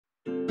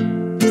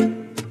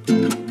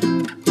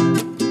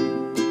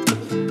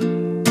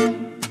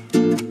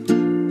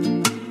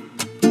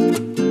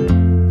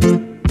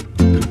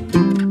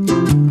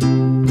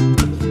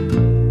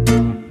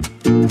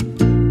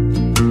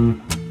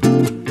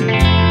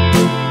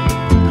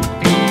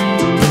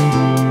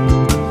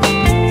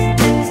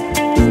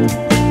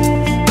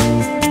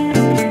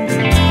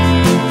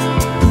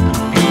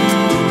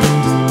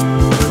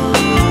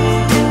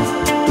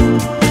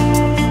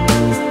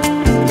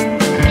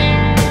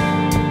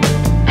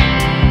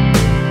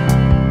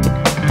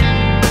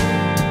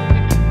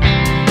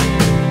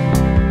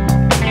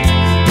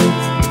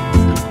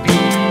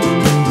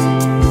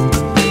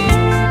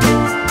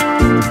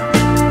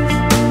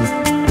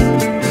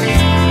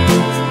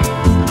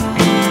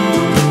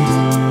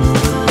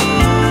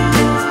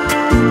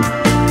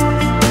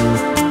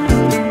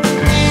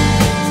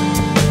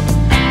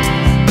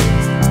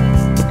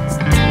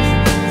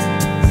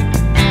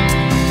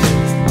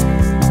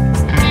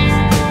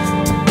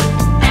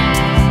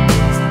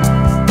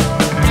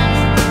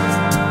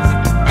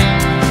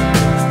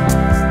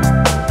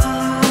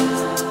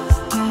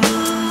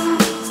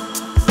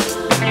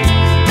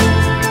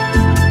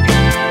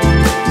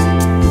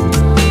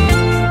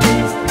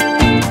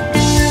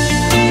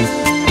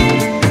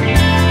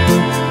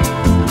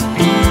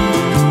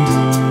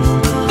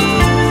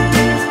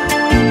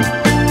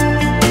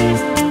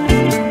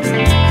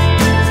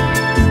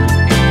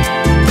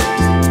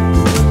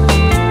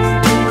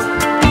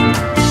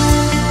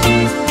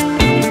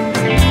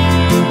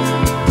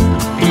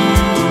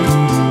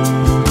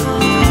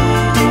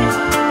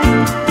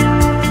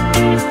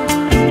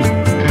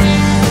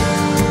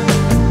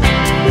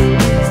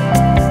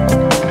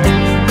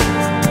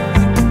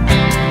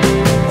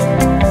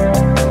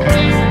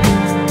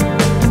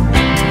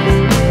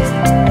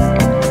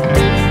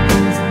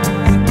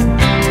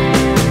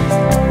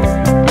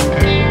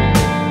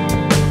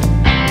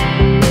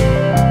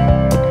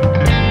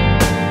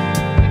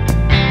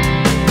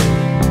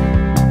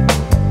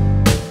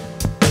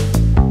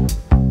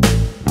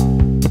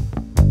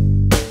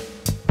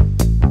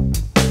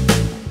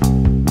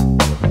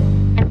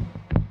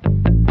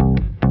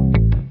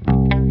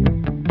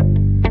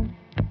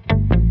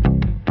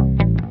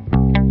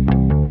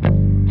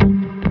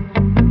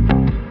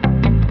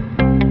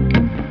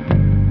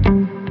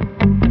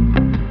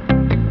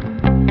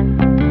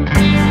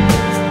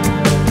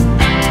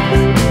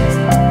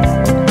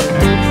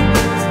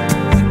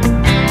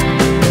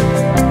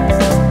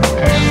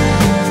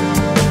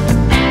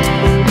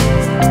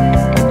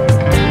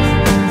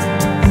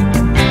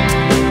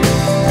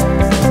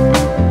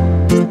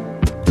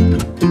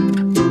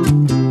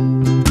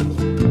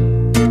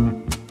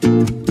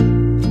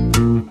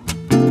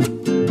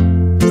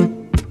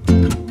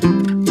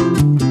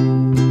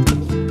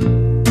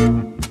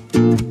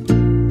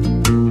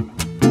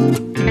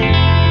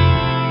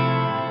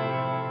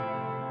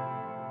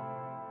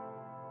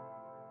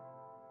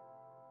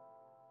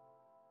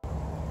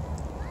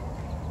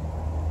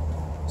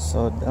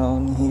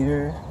in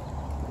here.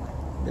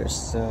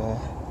 There's a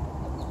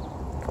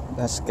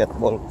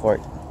basketball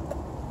court.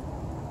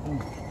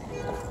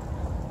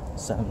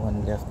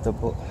 Someone left the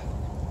ball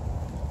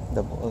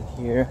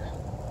here,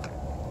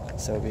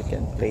 so we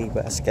can play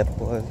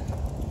basketball.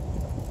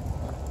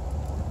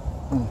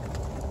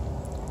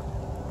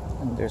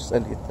 And there's a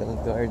little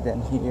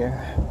garden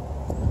here.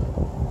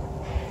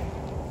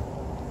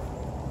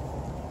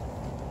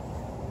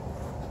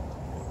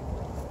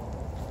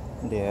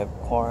 They have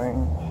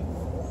corn,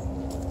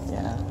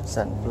 yeah,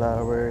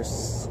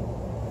 sunflowers,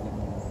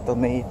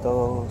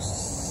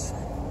 tomatoes,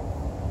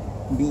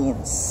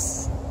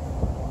 beans.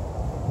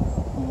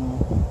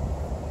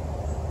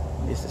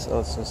 This is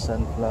also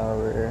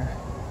sunflower.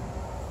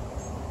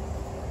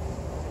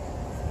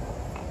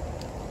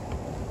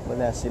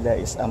 Wala sila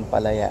is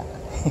ampalaya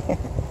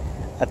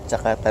at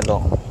saka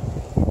talong.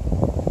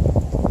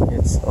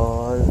 It's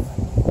all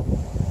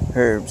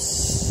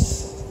herbs.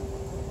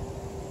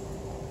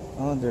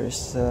 Oh,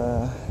 there's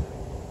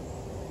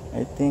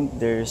I think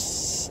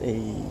there's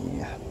a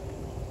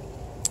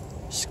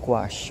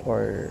squash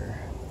or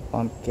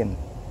pumpkin.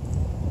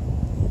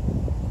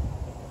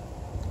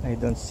 I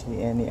don't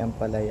see any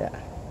ampalaya.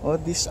 Oh,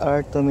 these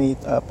are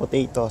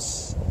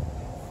potatoes.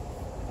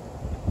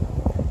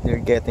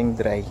 They're getting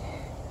dry.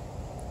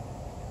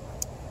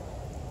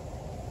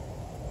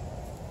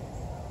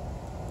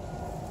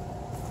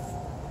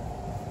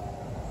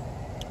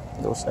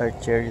 Those are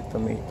cherry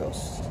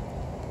tomatoes.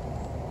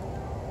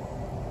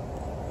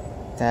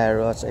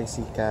 Carrots, I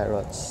see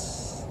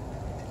carrots.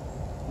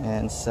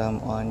 And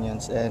some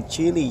onions and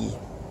chili.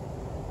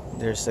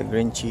 There's a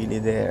green chili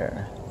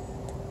there.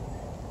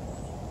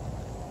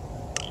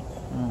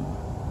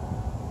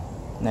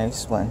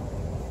 Nice one.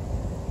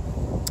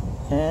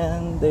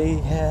 And they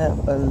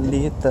have a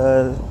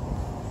little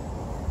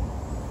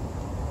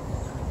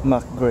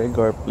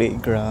McGregor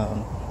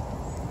playground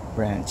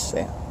branch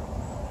there.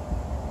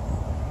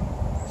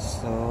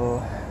 So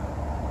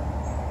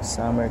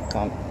summer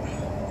camp.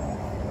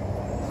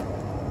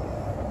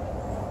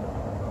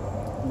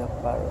 The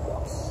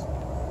paradox.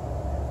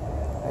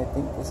 I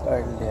think these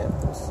are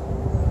lettuce.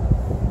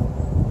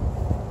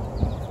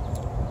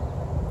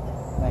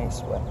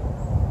 Nice one.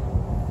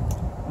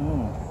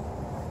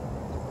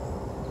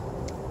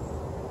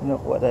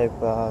 Look what I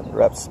found.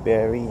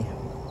 Raspberry.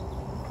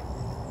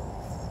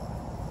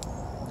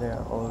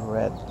 They're all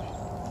red.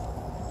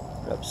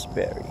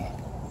 Raspberry.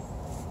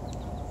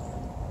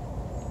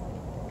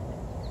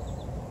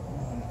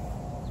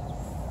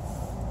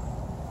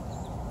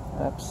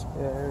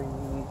 Raspberry.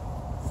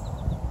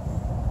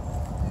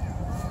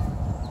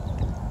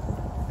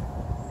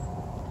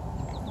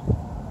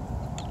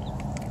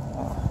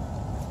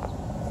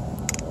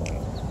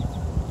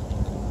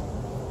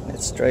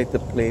 Let's try to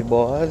play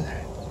ball.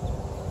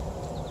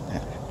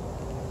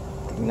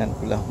 Tingnan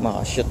ko lang,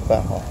 makashoot pa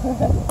ako.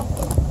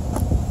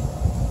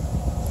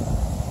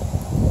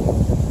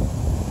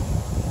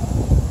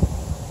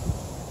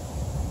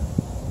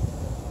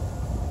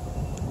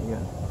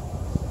 Ayan.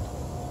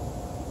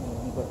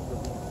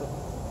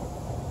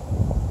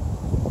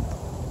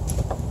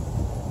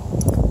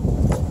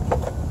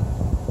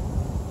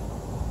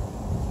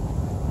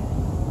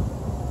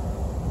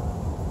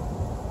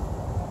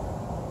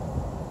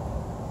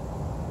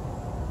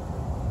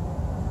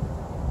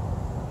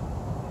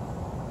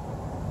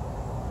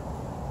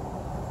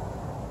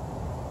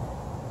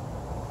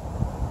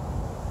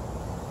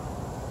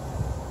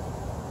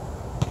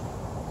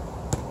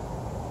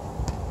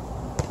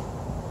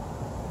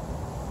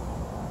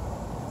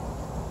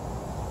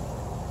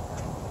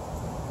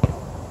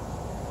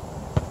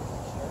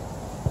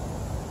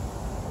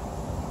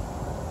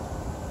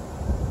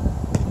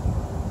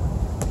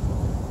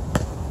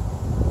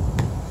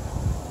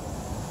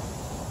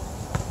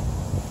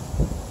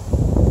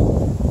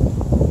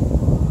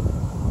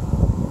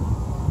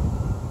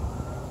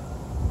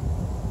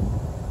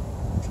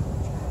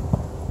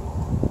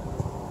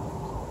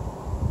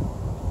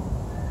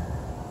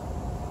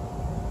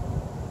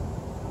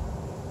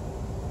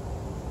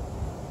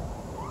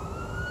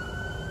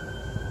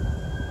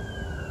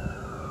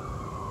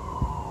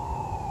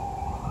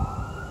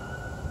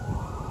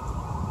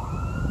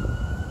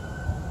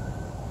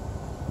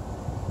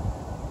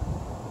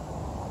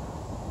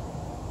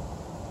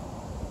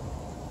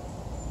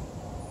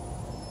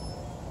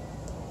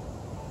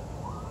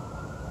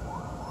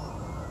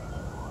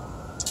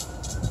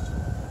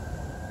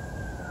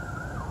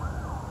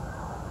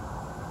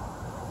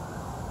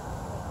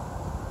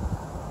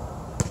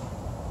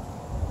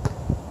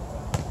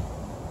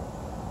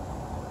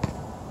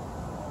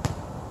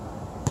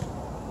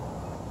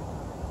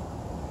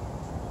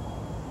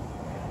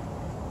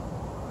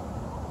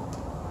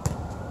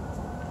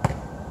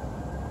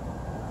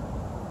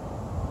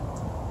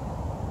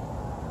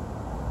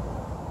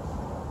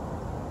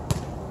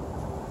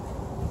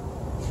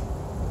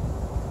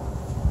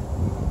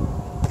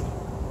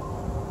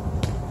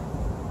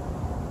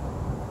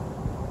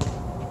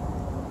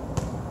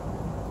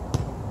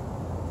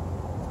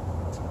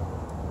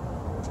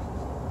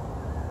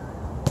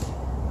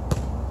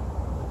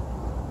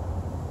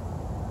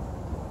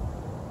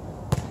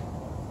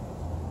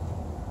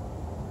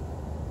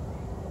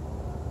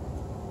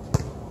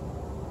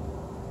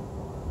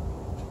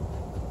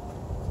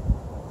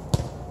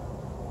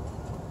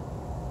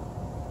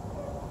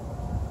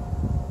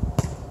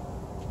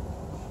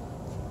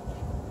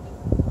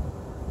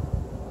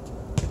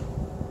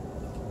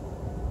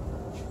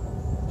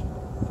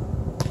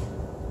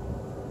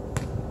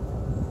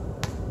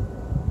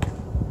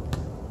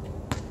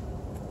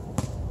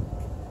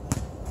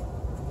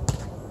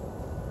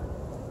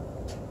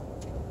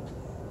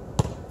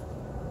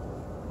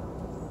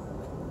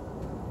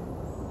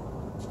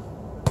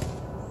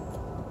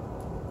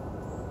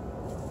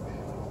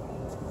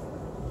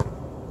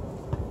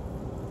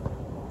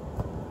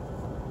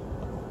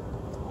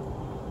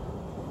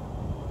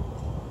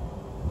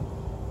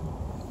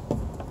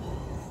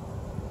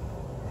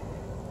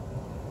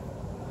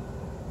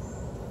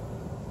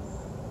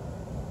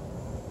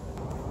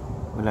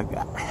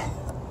 Bulaga.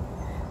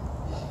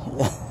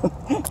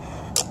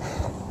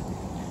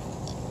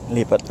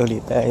 Lipat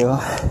ulit tayo.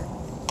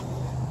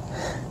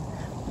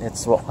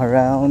 Let's walk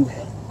around.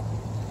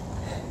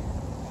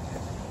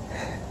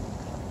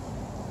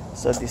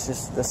 So this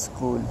is the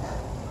school.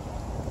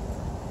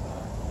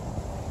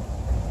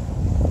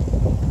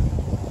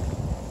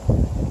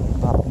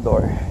 Back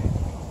door.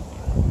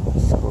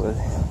 School.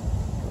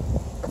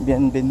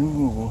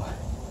 Bienvenue.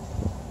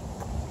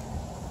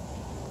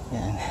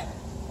 Yan.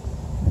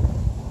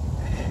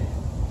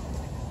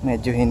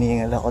 Medyo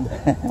hiningal ako.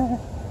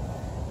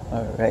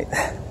 Alright.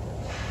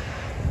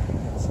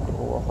 Let's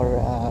go walk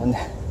around.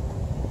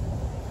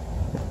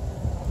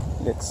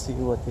 Let's see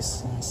what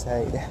is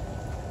inside.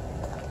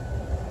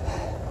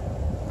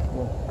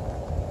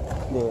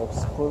 They have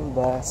school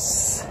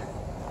bus.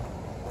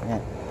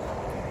 Yan.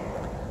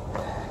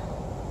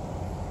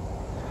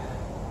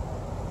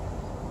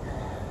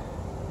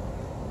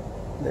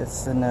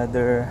 That's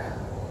another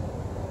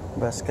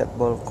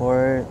basketball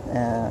court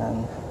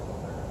and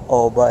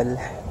oval,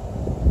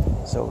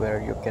 so where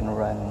you can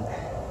run.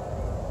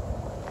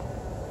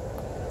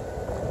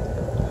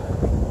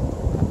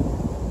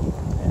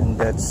 And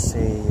that's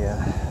a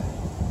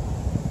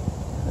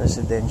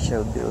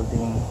residential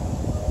building.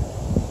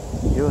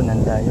 Yun,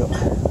 ang layo.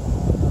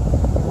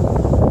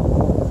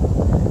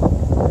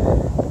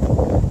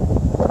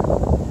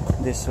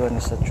 This one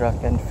is a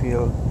track and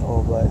field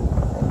oval,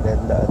 and then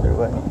the other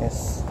one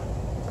is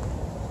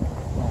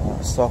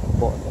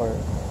softball or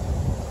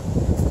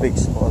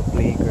baseball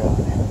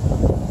playground.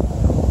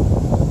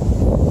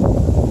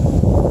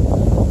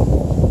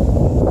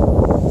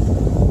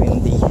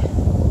 Windy.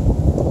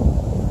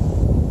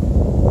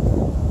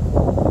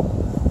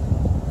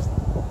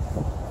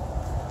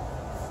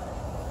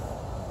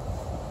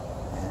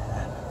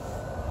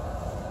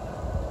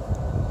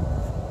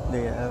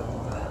 They have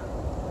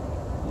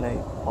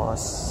light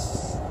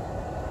posts.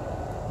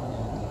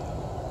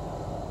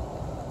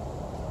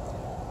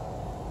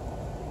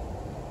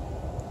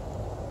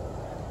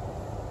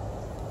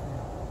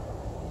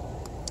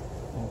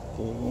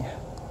 Okay.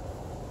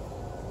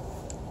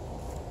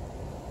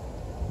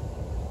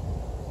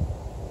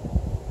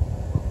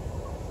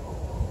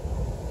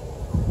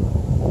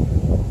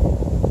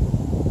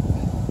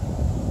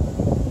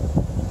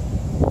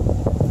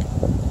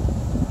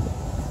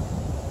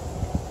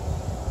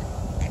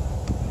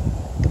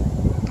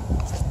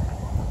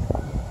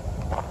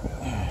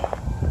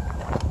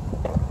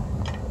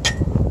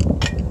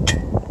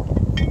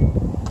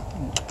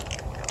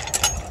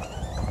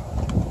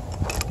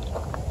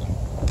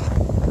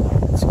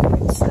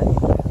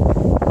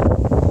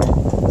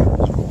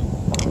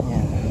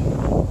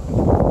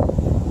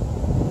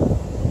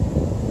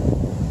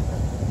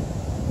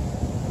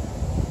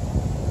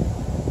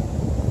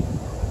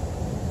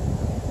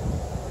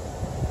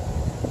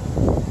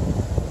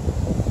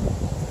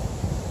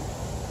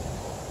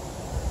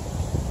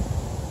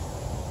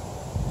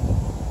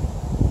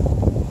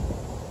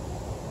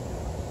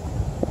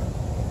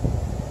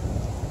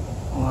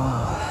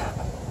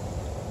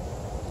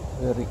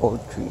 Very old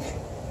tree.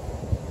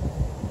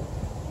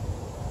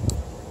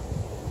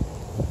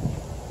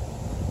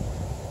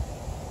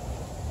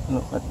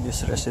 Look at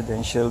this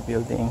residential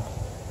building.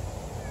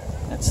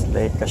 It's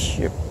like a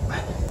ship.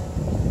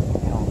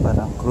 Yung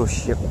parang cruise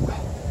ship.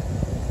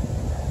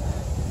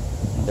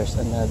 And there's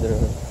another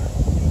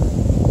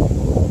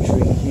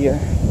tree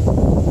here.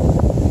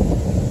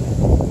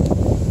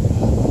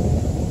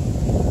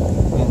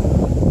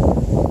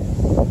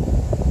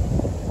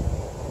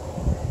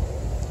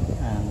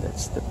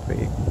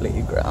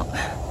 Playground.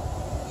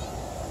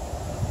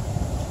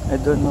 I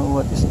don't know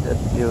what is that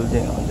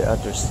building on the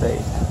other side,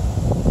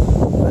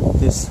 but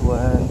this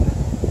one,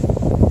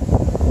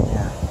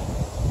 yeah,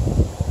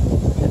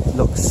 it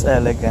looks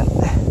elegant.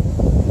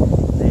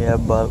 They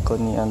have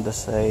balcony on the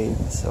side,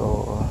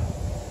 so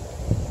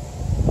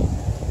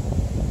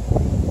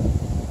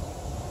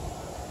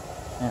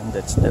and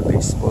that's the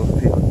baseball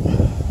field.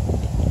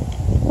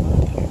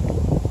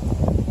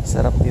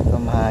 Sarap dito,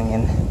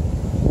 mahangin.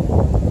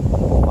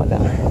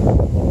 Wala.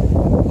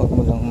 Huwag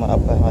mo lang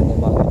maapakan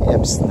yung mga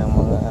abs ng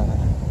mga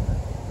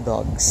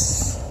dogs.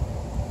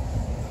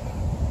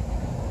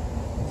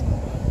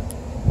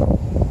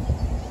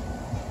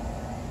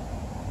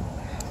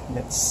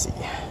 Let's see.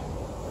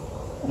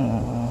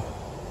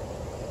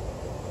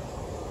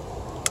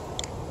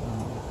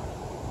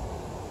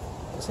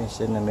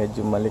 Pasensya na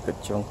medyo malikot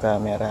yung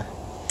camera.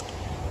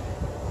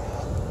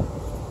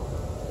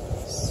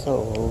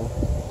 So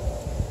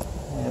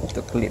I have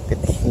to clip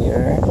it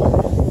here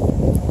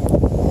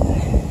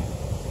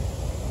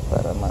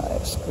para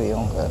maayos ko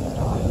yung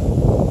camera.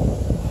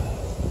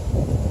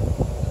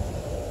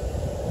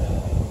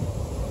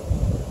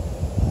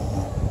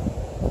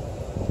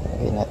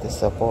 Lagay natin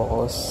sa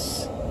focus.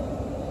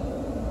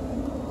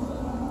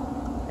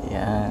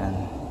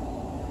 Ayan.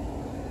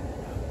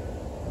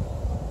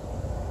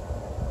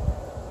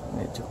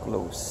 Medyo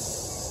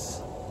close.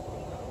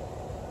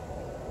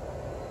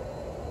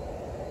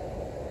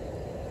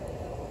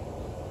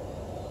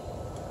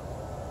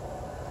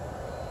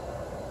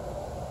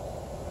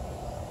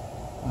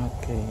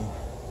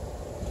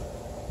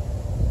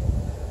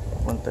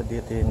 pumunta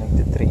dito yung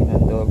nagtitrain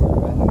ng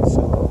Doberman.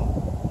 So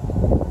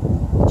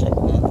check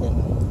natin.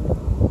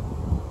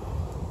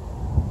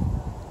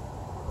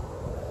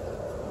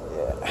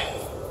 Yeah.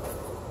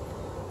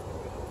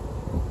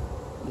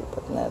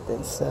 Lipat natin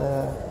sa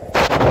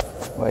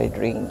wide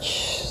range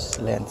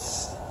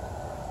lens.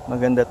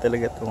 Maganda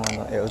talaga itong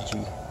LG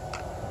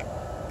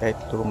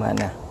kahit luma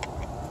na.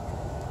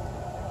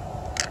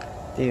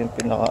 Ito yung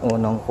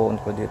pinakaunang phone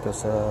ko dito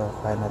sa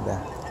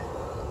Canada.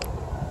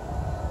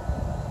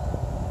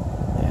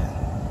 Ayan.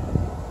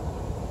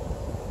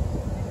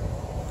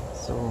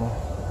 So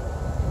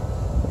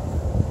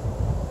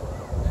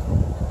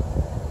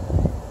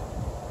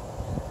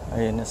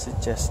ayun na si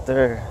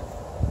Chester.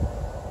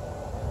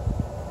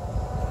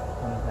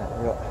 Ang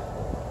layo.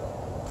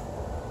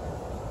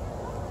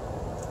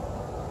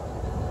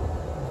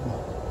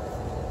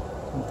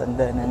 Ang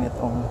tanda na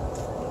nitong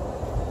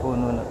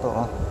puno na to,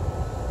 oh.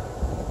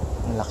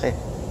 Ang laki.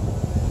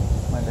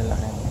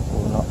 Malalaking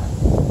puno.